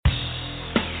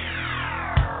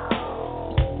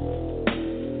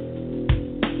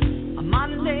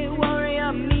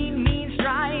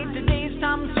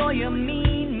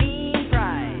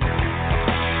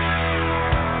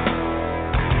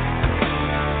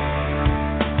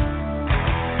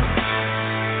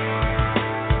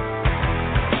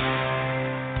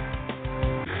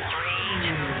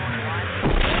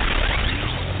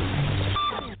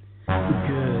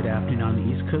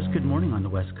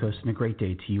West Coast, and a great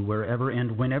day to you wherever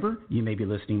and whenever you may be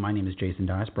listening. My name is Jason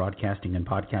Dias, broadcasting and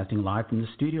podcasting live from the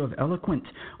studio of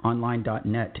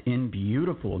EloquentOnline.net in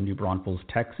beautiful New Braunfels,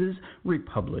 Texas,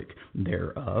 Republic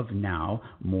thereof, now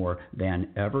more than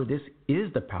ever. This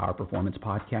is the Power Performance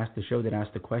Podcast, the show that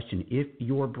asks the question, if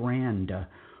your brand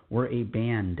were a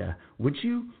band, would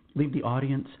you leave the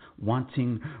audience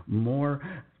wanting more?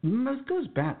 This goes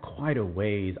back quite a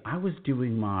ways. I was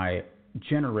doing my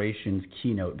Generations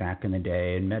keynote back in the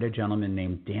day and met a gentleman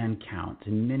named Dan Count.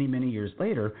 And many, many years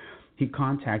later, he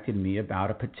contacted me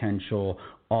about a potential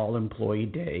all-employee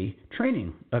day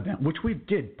training event, which we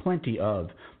did plenty of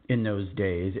in those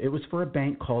days. It was for a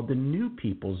bank called the New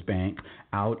People's Bank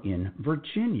out in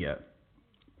Virginia.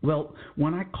 Well,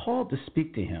 when I called to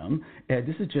speak to him,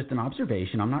 this is just an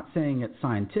observation. I'm not saying it's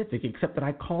scientific, except that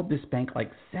I called this bank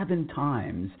like 7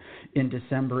 times in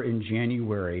December and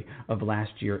January of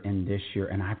last year and this year.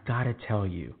 And I've got to tell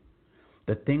you,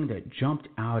 the thing that jumped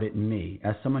out at me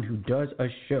as someone who does a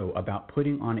show about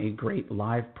putting on a great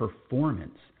live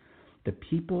performance, the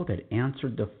people that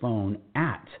answered the phone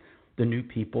at the New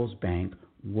People's Bank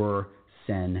were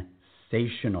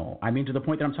sensational. I mean, to the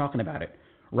point that I'm talking about it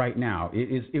right now.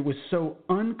 It was so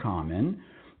uncommon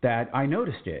that I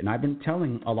noticed it, and I've been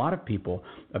telling a lot of people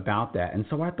about that. And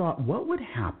so I thought, what would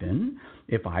happen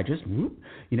if I just,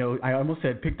 I almost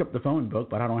said picked up the phone book,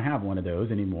 but I don't have one of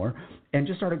those anymore, and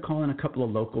just started calling a couple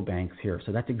of local banks here.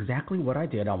 So that's exactly what I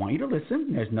did. I want you to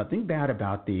listen. There's nothing bad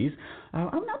about these.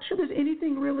 I'm not sure there's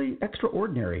anything really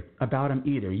extraordinary about them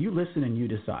either. You listen and you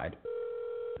decide.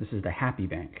 This is the Happy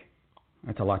Bank.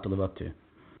 That's a lot to live up to.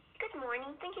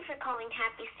 Calling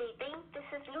Happy State Bank. This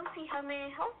is Lucy. How may I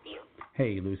help you?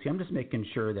 Hey, Lucy. I'm just making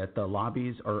sure that the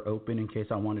lobbies are open in case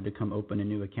I wanted to come open a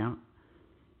new account.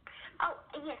 Oh,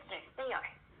 yes, sir. They are.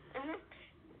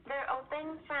 They're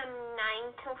open from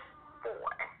 9 to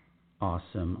 4.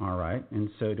 Awesome. All right. And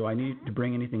so do I need to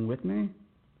bring anything with me?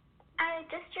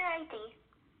 Just your ID.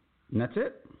 And that's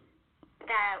it?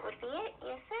 That would be it.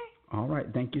 Yes, sir. All right.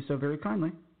 Thank you so very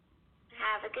kindly.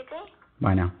 Have a good day.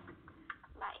 Bye now.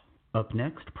 Up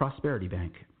next, Prosperity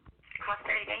Bank.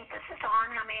 Prosperity Bank, this is Dawn.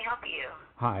 How may I help you?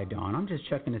 Hi, Dawn. I'm just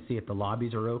checking to see if the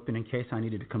lobbies are open in case I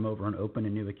needed to come over and open a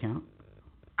new account.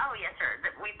 Oh, yes,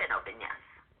 sir. We've been open, yes.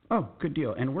 Oh, good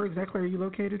deal. And where exactly are you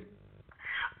located?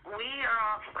 We are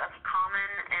off of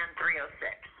Common and 306.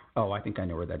 Oh, I think I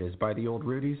know where that is. By the old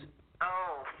Rudy's?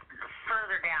 Oh,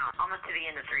 further down, almost to the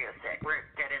end of 306. We're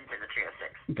dead into the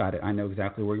 306. Got it. I know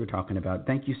exactly where you're talking about.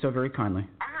 Thank you so very kindly.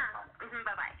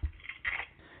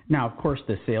 Now, of course,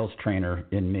 the sales trainer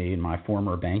in me in my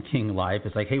former banking life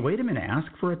is like, hey, wait a minute, ask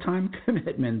for a time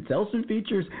commitment, sell some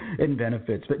features and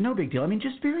benefits. But no big deal. I mean,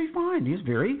 just very fine. He's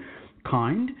very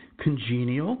kind,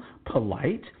 congenial,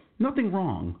 polite. Nothing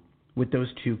wrong with those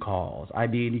 2 calls. I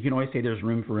mean, you can always say there's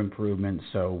room for improvement.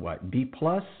 So what, B+,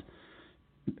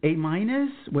 A-,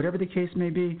 whatever the case may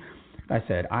be. I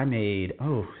said I made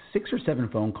 6 or 7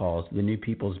 phone calls to the New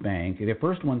People's Bank. The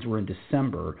first ones were in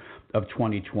December of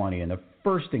 2020, and the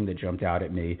first thing that jumped out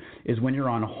at me is when you're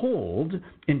on hold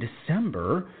in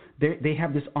December, they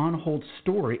have this on-hold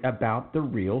story about the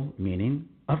real meaning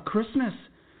of Christmas.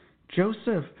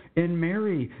 Joseph and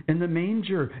Mary and the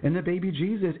manger and the baby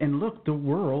Jesus. And look, the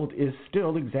world is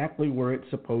still exactly where it's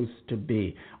supposed to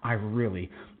be. I really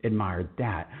admired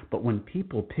that. But when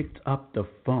people picked up the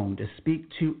phone to speak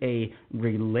to a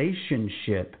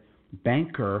relationship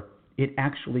banker, it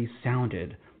actually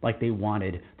sounded like they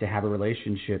wanted to have a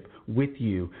relationship with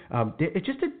you. It's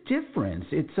just a difference.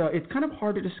 It's kind of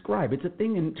hard to describe. It's a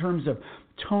thing in terms of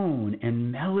tone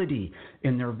and melody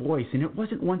in their voice. And it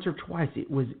wasn't once or twice. It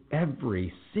was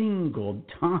every single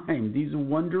time. These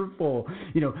wonderful,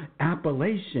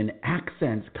 Appalachian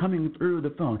accents coming through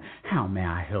the phone. How may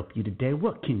I help you today?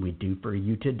 What can we do for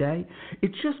you today?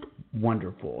 It's just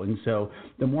wonderful. And so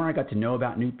the more I got to know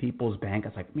about New People's Bank, I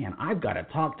was like, man, I've got to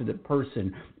talk to the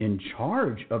person in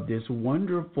charge of this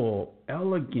wonderful,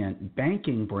 elegant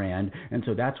banking brand. And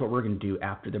so that's what we're going to do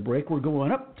after the break. We're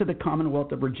going up to the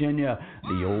Commonwealth of Virginia,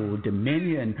 the Old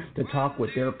Dominion, to talk with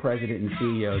their president and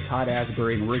CEO, Todd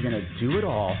Asbury, and we're going to do it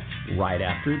all right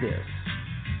after this.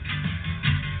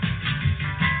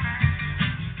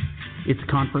 It's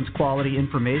conference quality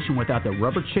information without the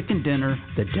rubber chicken dinner,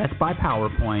 the death by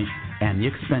PowerPoint, and the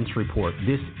expense report.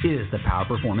 This is the Power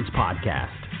Performance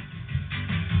Podcast.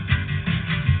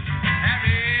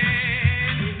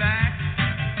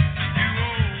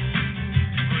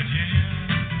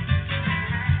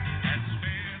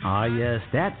 Ah, yes,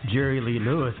 that's Jerry Lee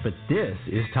Lewis, but this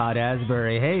is Todd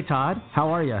Asbury. Hey, Todd, how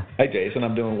are you? Hey, Jason,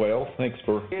 I'm doing well. Thanks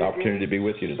for the opportunity to be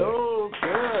with you today. So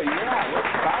good, yeah. What's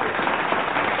about it?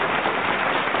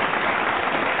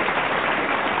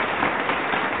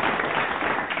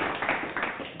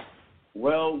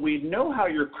 Well, we know how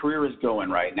your career is going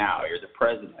right now. You're the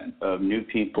president of New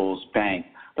People's Bank.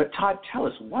 But, Todd, tell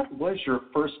us, what was your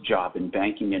first job in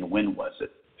banking and when was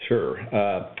it? Sure.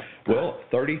 Well,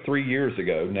 33 years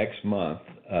ago, next month,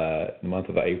 the month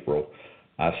of April,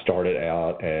 I started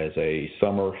out as a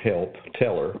summer help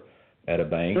teller at a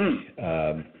bank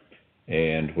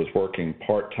and was working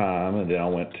part-time, and then I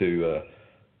went to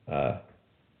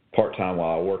part-time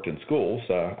while I worked in school,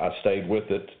 so I stayed with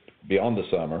it beyond the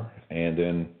summer and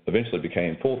then eventually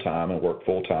became full-time and worked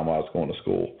full-time while I was going to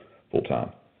school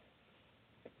full-time.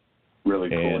 Really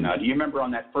cool. Now, do you remember on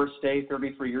that first day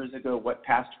 33 years ago what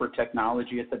passed for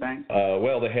technology at the bank?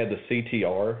 Well, they had the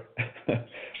CTR,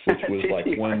 which was like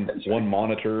one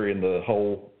monitor in the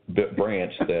whole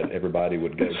branch that everybody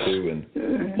would go to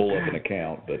and pull up an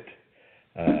account. But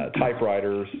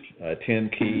typewriters,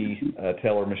 10-key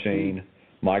teller machine,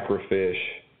 microfiche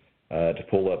to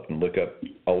pull up and look up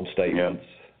old statements,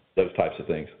 those types of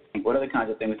things. What other kinds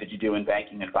of things did you do in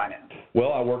banking and finance?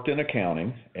 Well, I worked in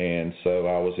accounting, and so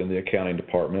I was in the accounting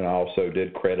department. I also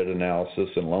did credit analysis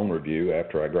and loan review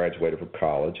after I graduated from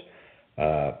college.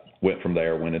 Went from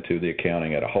there, went into the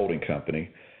accounting at a holding company.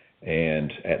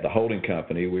 And at the holding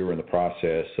company, we were in the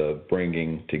process of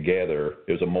bringing together,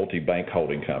 it was a multi-bank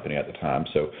holding company at the time,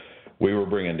 so we were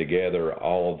bringing together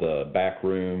all of the back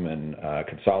room and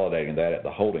consolidating that at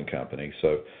the holding company.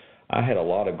 So I had a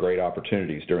lot of great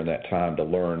opportunities during that time to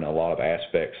learn a lot of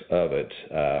aspects of it,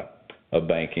 of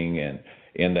banking. And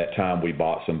in that time, we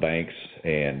bought some banks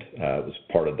and was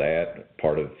part of that,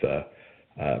 part of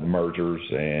mergers,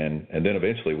 and then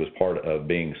eventually was part of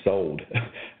being sold.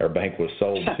 Our bank was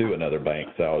sold to another bank,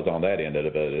 so I was on that end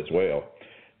of it as well.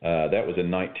 That was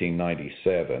in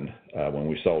 1997 when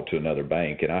we sold to another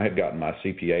bank, and I had gotten my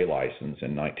CPA license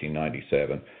in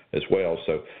 1997 as well.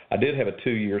 So I did have a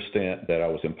 2-year stint that I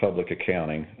was in public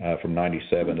accounting from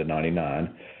 97 to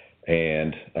 99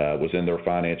 and was in their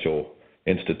financial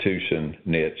institution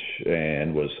niche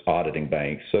and was auditing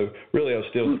banks. So really I was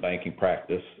still in the banking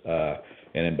practice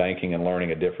and in banking and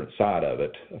learning a different side of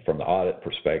it from the audit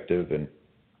perspective and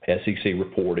SEC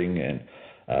reporting and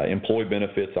employee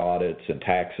benefits audits and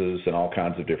taxes and all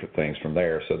kinds of different things from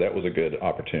there. So that was a good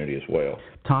opportunity as well.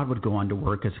 Todd would go on to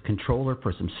work as a controller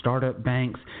for some startup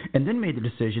banks and then made the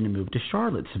decision to move to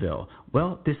Charlottesville.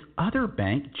 Well, this other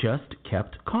bank just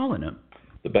kept calling him.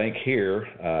 The bank here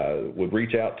would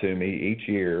reach out to me each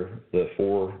year, the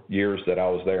 4 years that I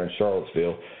was there in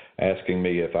Charlottesville, asking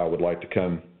me if I would like to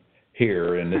come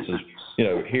here. And this is,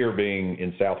 here being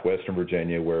in southwestern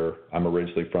Virginia where I'm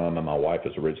originally from and my wife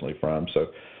is originally from. So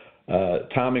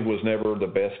timing was never the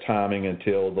best timing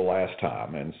until the last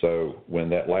time. And so when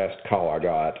that last call I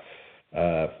got,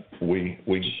 we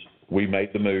made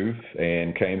the move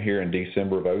and came here in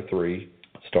December of 2003.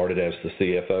 Started as the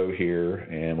CFO here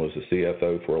and was the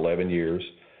CFO for 11 years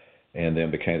and then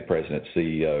became the president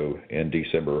CEO in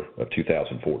December of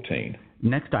 2014.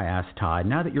 Next, I asked Todd,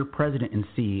 now that you're president and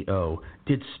CEO,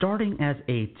 did starting as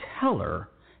a teller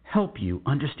help you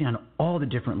understand all the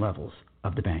different levels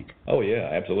of the bank? Oh, yeah,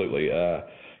 absolutely.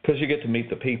 Because you get to meet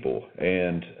the people,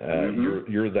 and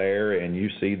you're there, and you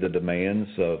see the demands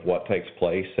of what takes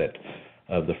place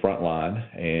of the front line,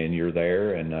 and you're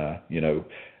there, and,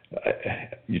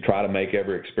 you try to make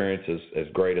every experience as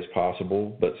great as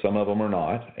possible, but some of them are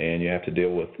not, and you have to deal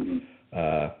with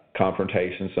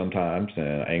confrontation sometimes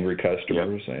and angry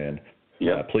customers and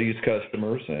pleased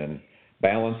customers and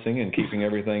balancing and keeping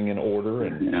everything in order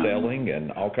and selling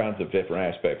and all kinds of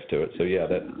different aspects to it. So,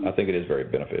 I think it is very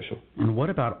beneficial. And what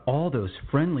about all those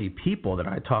friendly people that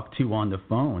I talked to on the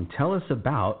phone? Tell us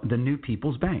about the New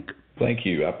People's Bank. Thank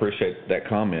you. I appreciate that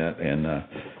comment. And,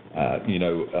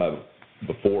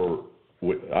 before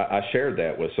I shared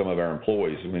that with some of our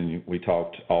employees when we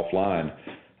talked offline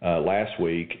last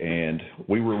week, and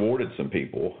we rewarded some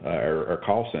people, our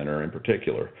call center in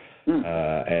particular,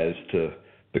 as to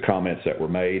the comments that were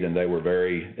made, and they were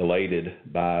very elated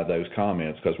by those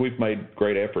comments because we've made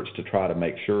great efforts to try to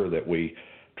make sure that we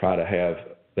try to have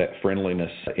that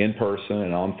friendliness in person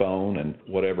and on phone and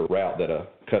whatever route that a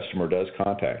customer does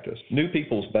contact us. New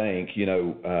People's Bank,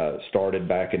 started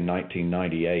back in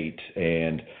 1998,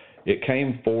 and it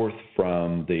came forth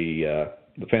from the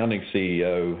founding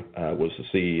CEO was the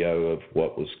CEO of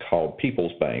what was called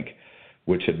People's Bank,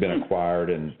 which had been acquired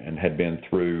and had been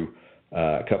through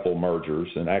a couple of mergers.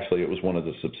 And actually, it was one of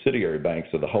the subsidiary banks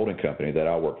of the holding company that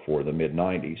I worked for in the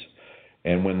mid-'90s.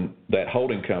 And when that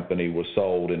holding company was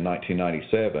sold in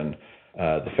 1997,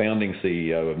 the founding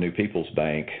CEO of New People's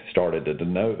Bank started a de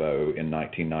novo in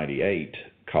 1998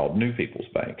 called New People's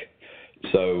Bank.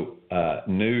 So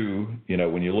new,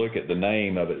 when you look at the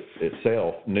name of it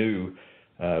itself, new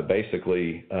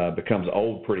basically becomes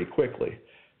old pretty quickly.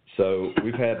 So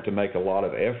we've had to make a lot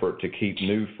of effort to keep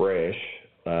new, fresh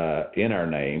in our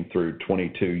name through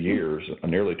 22 years,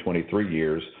 nearly 23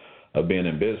 years of being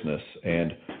in business.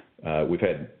 And we've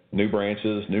had new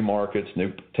branches, new markets,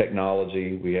 new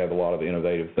technology. We have a lot of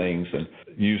innovative things and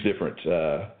use different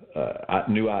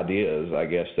new ideas, I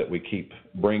guess, that we keep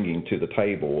bringing to the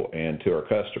table and to our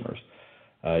customers.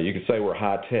 You could say we're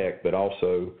high tech, but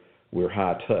also we're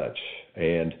high touch.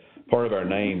 And part of our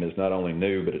name is not only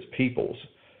new, but it's people's.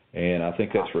 And I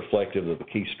think that's reflective of the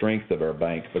key strength of our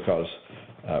bank, because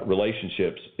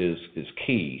relationships is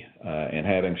key, and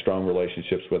having strong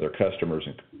relationships with our customers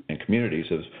and communities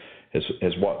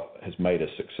is what has made us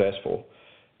successful.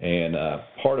 And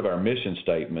part of our mission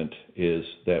statement is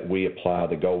that we apply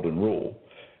the golden rule.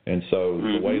 And so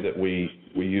the way that we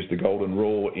use the golden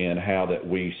rule in how that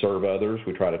we serve others,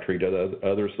 we try to treat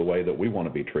others the way that we want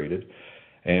to be treated,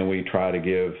 and we try to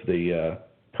give the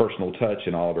personal touch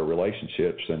in all of our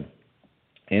relationships,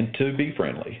 and to be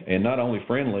friendly, and not only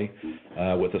friendly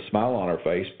with a smile on our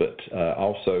face, but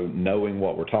also knowing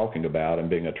what we're talking about and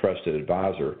being a trusted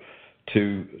advisor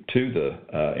to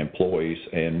the employees,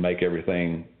 and make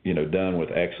everything done with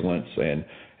excellence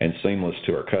and seamless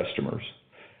to our customers.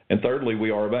 And thirdly,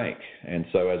 we are a bank, and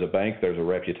so as a bank, there's a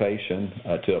reputation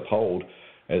to uphold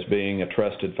as being a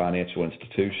trusted financial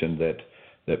institution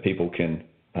that people can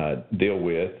deal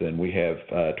with. And we have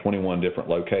 21 different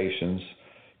locations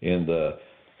in the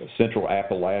Central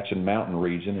Appalachian Mountain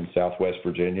region in Southwest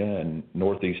Virginia, and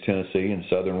Northeast Tennessee, and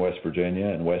Southern West Virginia,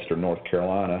 and Western North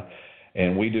Carolina.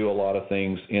 And we do a lot of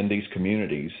things in these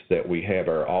communities that we have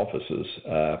our offices.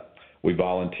 We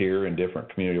volunteer in different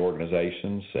community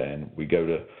organizations, and we go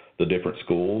to the different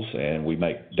schools, and we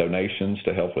make donations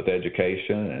to help with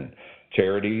education and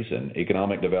charities and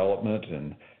economic development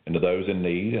and to those in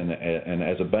need. And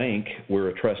as a bank, we're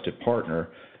a trusted partner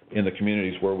in the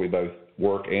communities where we both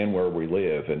work and where we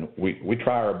live. And we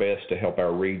try our best to help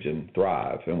our region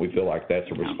thrive, and we feel like that's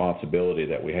a responsibility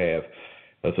that we have,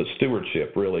 of a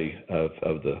stewardship, really, of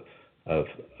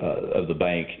the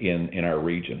bank in our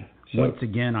region. So, once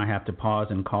again, I have to pause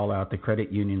and call out the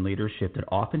credit union leadership that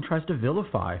often tries to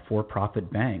vilify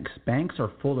for-profit banks. Banks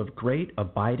are full of great,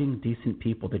 abiding, decent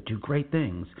people that do great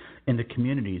things in the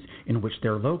communities in which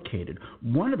they're located.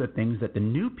 One of the things that the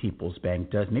New People's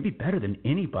Bank does, maybe better than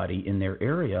anybody in their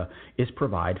area, is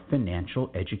provide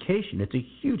financial education. It's a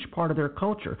huge part of their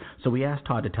culture. So we asked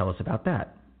Todd to tell us about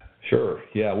that. Sure.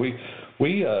 Yeah, we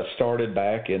started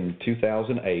back in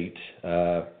 2008,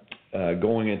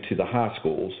 going into the high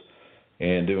schools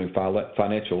and doing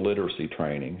financial literacy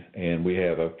training. And we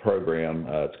have a program,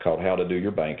 it's called How to Do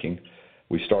Your Banking.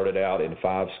 We started out in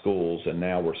 5 schools, and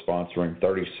now we're sponsoring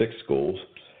 36 schools.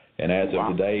 And as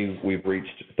of today, we've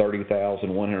reached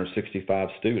 30,165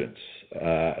 students,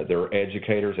 their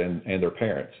educators and their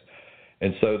parents.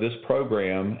 And so this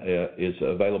program is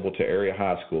available to area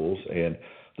high schools. And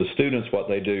the students, what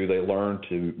they do, they learn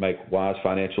to make wise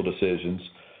financial decisions,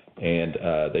 and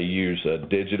they use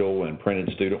digital and printed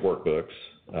student workbooks.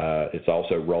 It's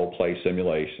also role-play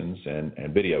simulations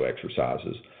and video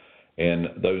exercises. And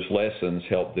those lessons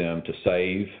help them to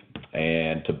save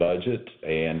and to budget,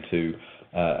 and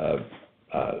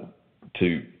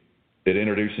it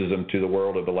introduces them to the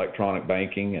world of electronic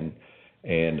banking,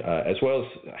 and as well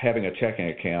as having a checking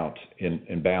account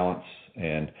in balance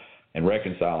and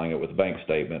reconciling it with a bank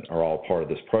statement are all part of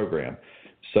this program.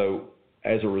 So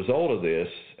as a result of this,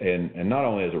 and not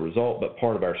only as a result, but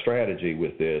part of our strategy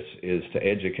with this is to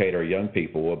educate our young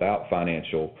people about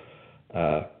financial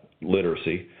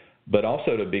literacy, but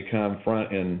also to become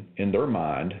front in their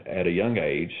mind at a young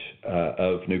age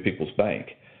of New People's Bank,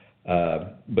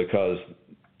 because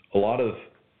a lot of,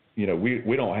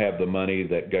 we don't have the money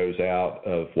that goes out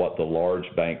of what the large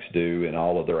banks do in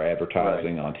all of their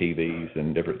advertising on TVs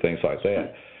and different things like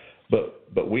that.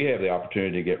 But we have the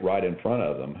opportunity to get right in front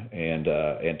of them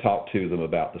and talk to them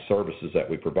about the services that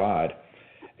we provide.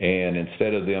 And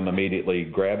instead of them immediately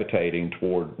gravitating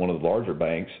toward one of the larger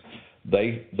banks,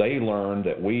 they learn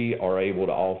that we are able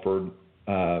to offer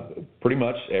pretty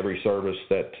much every service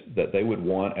that they would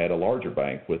want at a larger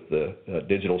bank, with the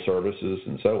digital services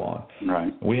and so on.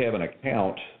 Right. We have an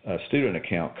account, a student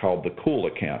account called the KEWL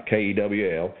account,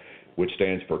 KEWL, which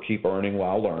stands for Keep Earning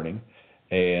While Learning.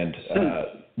 And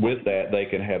with that, they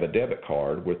can have a debit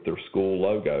card with their school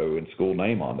logo and school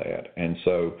name on that. And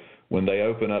so when they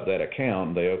open up that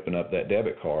account, they open up that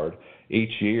debit card,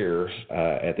 each year,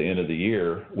 at the end of the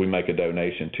year, we make a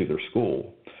donation to their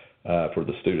school for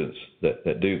the students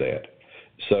that do that.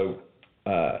 So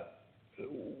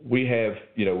we have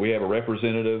a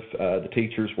representative. The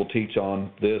teachers will teach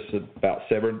on this at about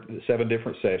seven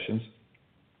different sessions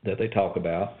that they talk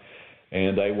about,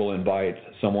 and they will invite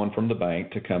someone from the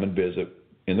bank to come and visit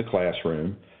in the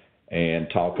classroom and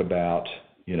talk about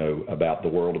the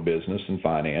world of business and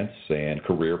finance and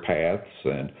career paths,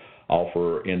 and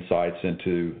offer insights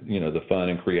into the fun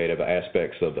and creative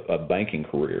aspects of banking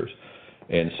careers.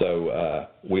 And so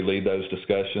we lead those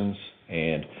discussions,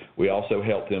 and we also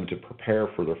help them to prepare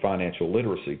for their financial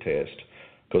literacy test,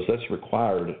 because that's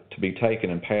required to be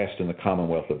taken and passed in the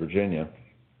Commonwealth of Virginia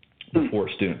before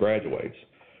a student graduates.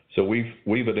 So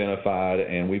we've identified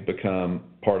and we've become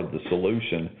part of the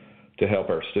solution to help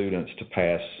our students to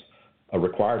pass a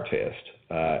required test.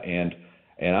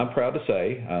 And I'm proud to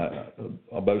say,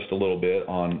 I'll boast a little bit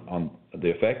on the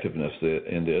effectiveness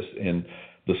in this. In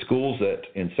the schools that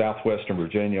in southwestern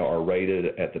Virginia are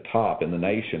rated at the top in the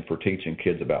nation for teaching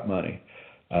kids about money.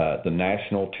 The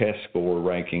national test score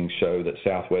rankings show that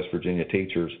Southwest Virginia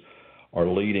teachers are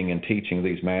leading in teaching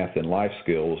these math and life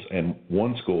skills, and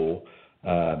one school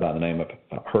by the name of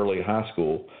Hurley High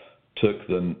School took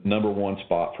the number one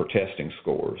spot for testing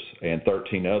scores, and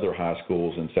 13 other high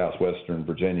schools in southwestern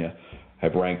Virginia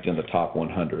have ranked in the top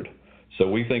 100. So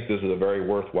we think this is a very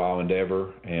worthwhile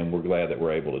endeavor, and we're glad that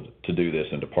we're able to do this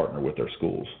and to partner with our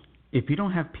schools. If you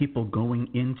don't have people going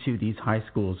into these high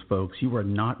schools, folks, you are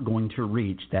not going to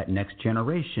reach that next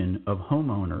generation of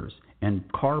homeowners and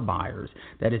car buyers.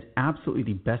 That is absolutely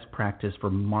the best practice for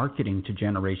marketing to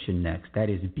Generation Next. That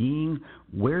is being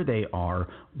where they are,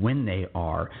 when they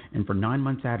are, and for 9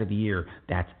 months out of the year,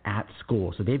 that's at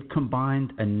school. So they've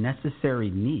combined a necessary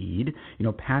need,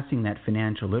 passing that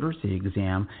financial literacy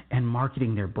exam and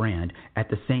marketing their brand at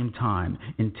the same time,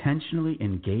 intentionally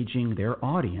engaging their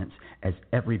audience as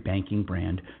every banking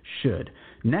brand should.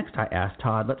 Next, I asked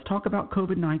Todd, let's talk about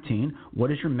COVID-19. What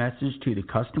is your message to the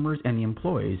customers and the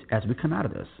employees as we come out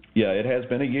of this? Yeah, it has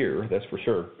been a year, that's for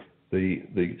sure.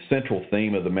 The central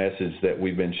theme of the message that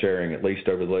we've been sharing, at least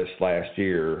over this last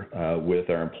year, with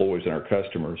our employees and our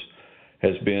customers,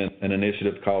 has been an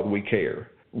initiative called We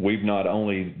Care. We've not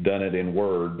only done it in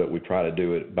word, but we try to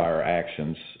do it by our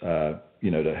actions,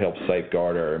 to help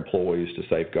safeguard our employees, to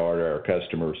safeguard our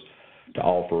customers, to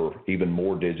offer even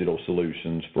more digital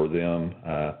solutions for them,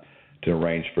 to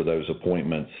arrange for those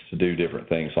appointments, to do different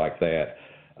things like that,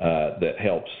 that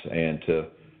helps, and to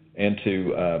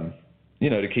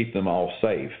keep them all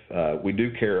safe. We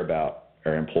do care about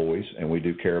our employees, and we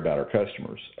do care about our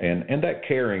customers. And that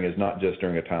caring is not just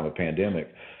during a time of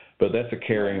pandemic, but that's a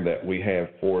caring that we have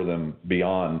for them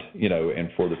beyond, and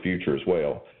for the future as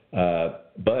well.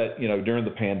 But during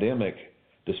the pandemic,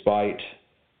 despite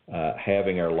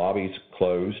having our lobbies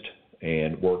closed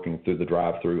and working through the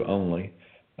drive-through only,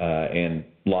 and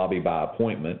lobby by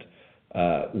appointment,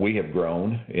 we have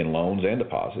grown in loans and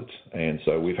deposits. And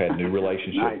so we've had new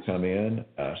relationships come in.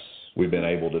 We've been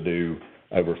able to do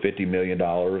over $50 million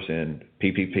in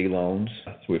PPP loans.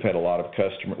 So we've had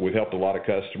we've helped a lot of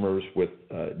customers with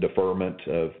deferment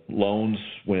of loans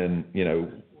when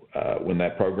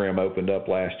that program opened up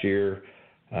last year,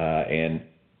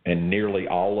 and nearly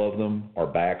all of them are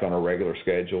back on a regular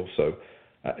schedule. So,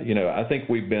 I think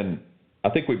we've been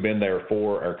there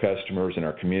for our customers and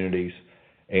our communities,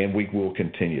 and we will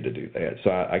continue to do that.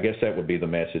 So I guess that would be the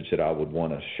message that I would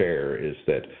want to share, is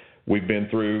that we've been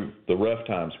through the rough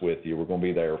times with you. We're going to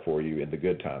be there for you in the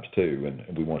good times too,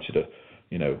 and we want you to,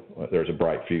 there's a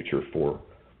bright future for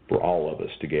all of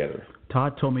us together.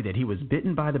 Todd told me that he was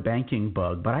bitten by the banking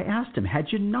bug, but I asked him, had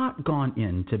you not gone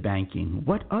into banking,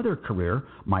 what other career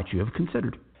might you have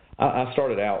considered? I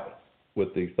started out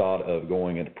with the thought of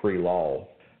going into pre-law,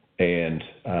 and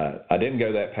I didn't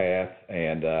go that path,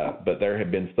 but there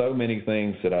have been so many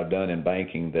things that I've done in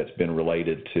banking that's been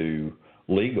related to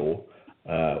legal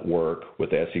work,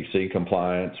 with SEC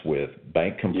compliance, with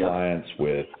bank compliance,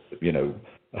 with,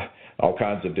 all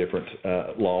kinds of different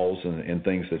laws and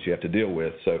things that you have to deal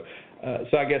with. So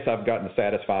I guess I've gotten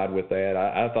satisfied with that.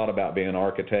 I thought about being an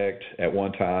architect at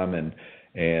one time, and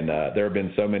there have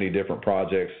been so many different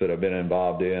projects that I've been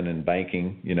involved in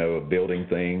banking, of building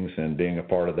things and being a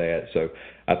part of that. So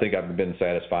I think I've been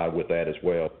satisfied with that as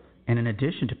well. And in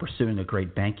addition to pursuing a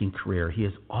great banking career, he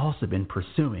has also been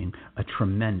pursuing a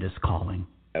tremendous calling.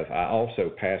 I also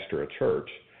pastor a church.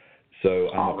 So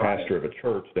I'm a pastor of a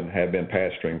church and have been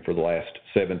pastoring for the last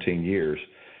 17 years.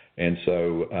 And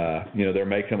so, there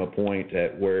may come a point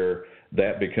at where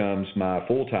that becomes my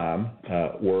full-time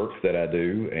work that I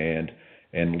do,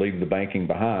 and leave the banking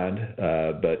behind.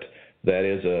 But that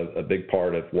is a big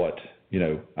part of what,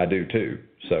 I do too.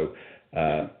 So,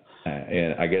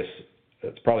 and I guess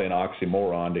it's probably an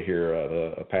oxymoron to hear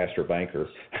a pastor banker,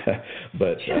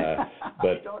 but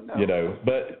don't know. you know,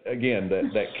 but again,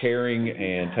 that caring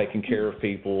and taking care of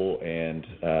people and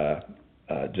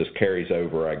just carries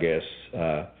over, I guess,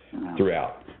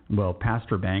 throughout. Well,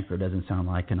 pastor banker doesn't sound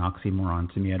like an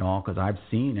oxymoron to me at all, because I've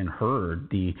seen and heard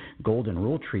the golden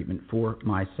rule treatment for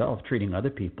myself, treating other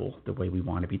people the way we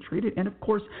want to be treated. And, of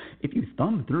course, if you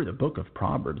thumb through the book of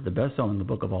Proverbs, the best-selling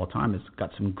book of all time, has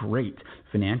got some great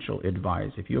financial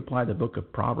advice. If you apply the book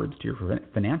of Proverbs to your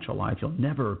financial life, you'll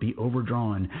never be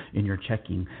overdrawn in your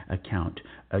checking account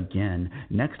again.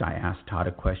 Next, I asked Todd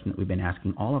a question that we've been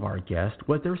asking all of our guests.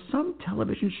 Was there some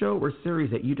television show or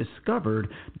series that you discovered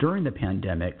during the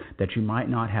pandemic that you might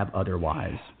not have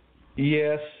otherwise?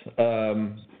 Yes,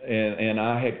 and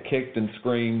I had kicked and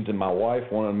screamed, and my wife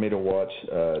wanted me to watch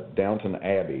Downton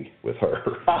Abbey with her,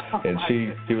 and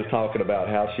she was talking about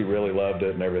how she really loved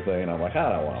it and everything, and I'm like, I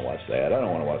don't want to watch that. I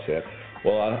don't want to watch that.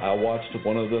 Well, I watched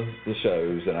one of the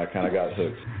shows, and I kind of got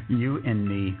hooked. You and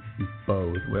me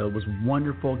both. Well, it was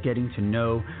wonderful getting to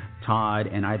know Todd,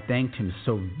 and I thanked him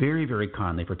so very, very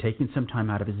kindly for taking some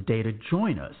time out of his day to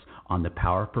join us on the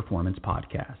Power of Performance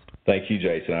podcast. Thank you,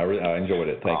 Jason. I enjoyed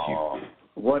it. Thank you.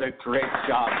 What a great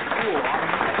job. Cool.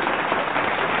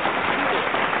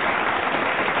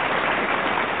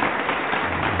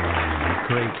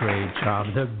 Great job.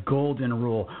 The golden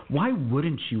rule. Why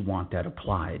wouldn't you want that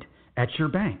applied at your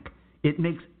bank? It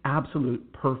makes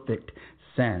absolute perfect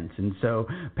sense. And so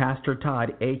Pastor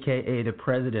Todd, a.k.a. the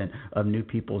president of New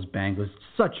People's Bank, was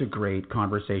such a great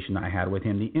conversation that I had with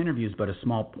him. The interview is but a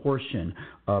small portion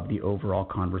of the overall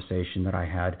conversation that I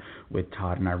had with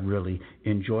Todd, and I really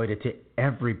enjoyed it. To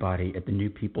everybody at the New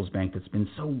People's Bank that's been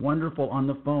so wonderful on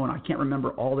the phone, I can't remember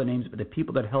all the names, but the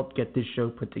people that helped get this show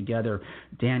put together: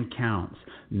 Dan Counts,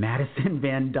 Madison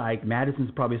Van Dyke. Madison's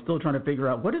probably still trying to figure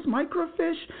out, what is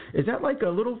microfish? Is that like a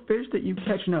little fish that you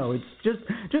catch? No, it's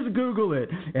just Google it.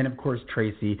 And of course,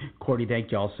 Tracy, Cordy,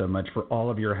 thank you all so much for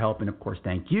all of your help. And of course,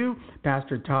 thank you,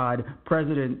 Pastor Todd,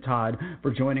 President Todd,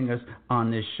 for joining us on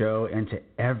this show, and to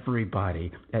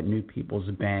everybody at New People's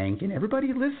Bank and everybody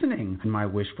listening. And my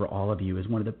wish for all of you is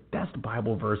one of the best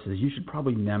Bible verses. You should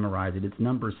probably memorize it. It's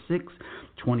number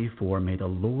 6:24. May the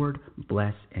Lord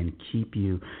bless and keep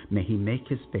you. May he make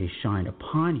his face shine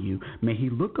upon you. May he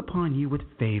look upon you with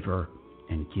favor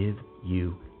and give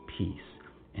you peace.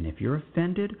 And if you're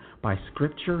offended by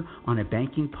Scripture on a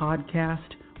banking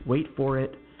podcast, wait for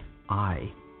it. I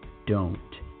don't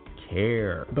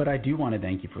care. But I do want to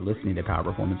thank you for listening to Power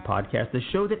Performance Podcast, the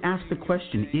show that asks the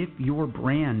question, if your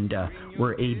brand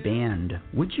were a band,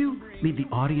 would you leave the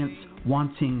audience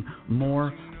wanting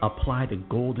more? Apply the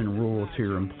golden rule to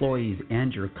your employees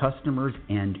and your customers,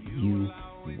 and you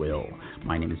will.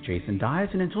 My name is Jason Dias,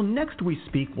 and until next we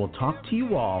speak, we'll talk to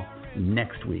you all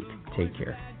next week. Take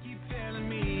care.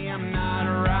 I'm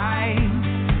not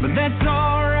right, but that's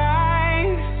all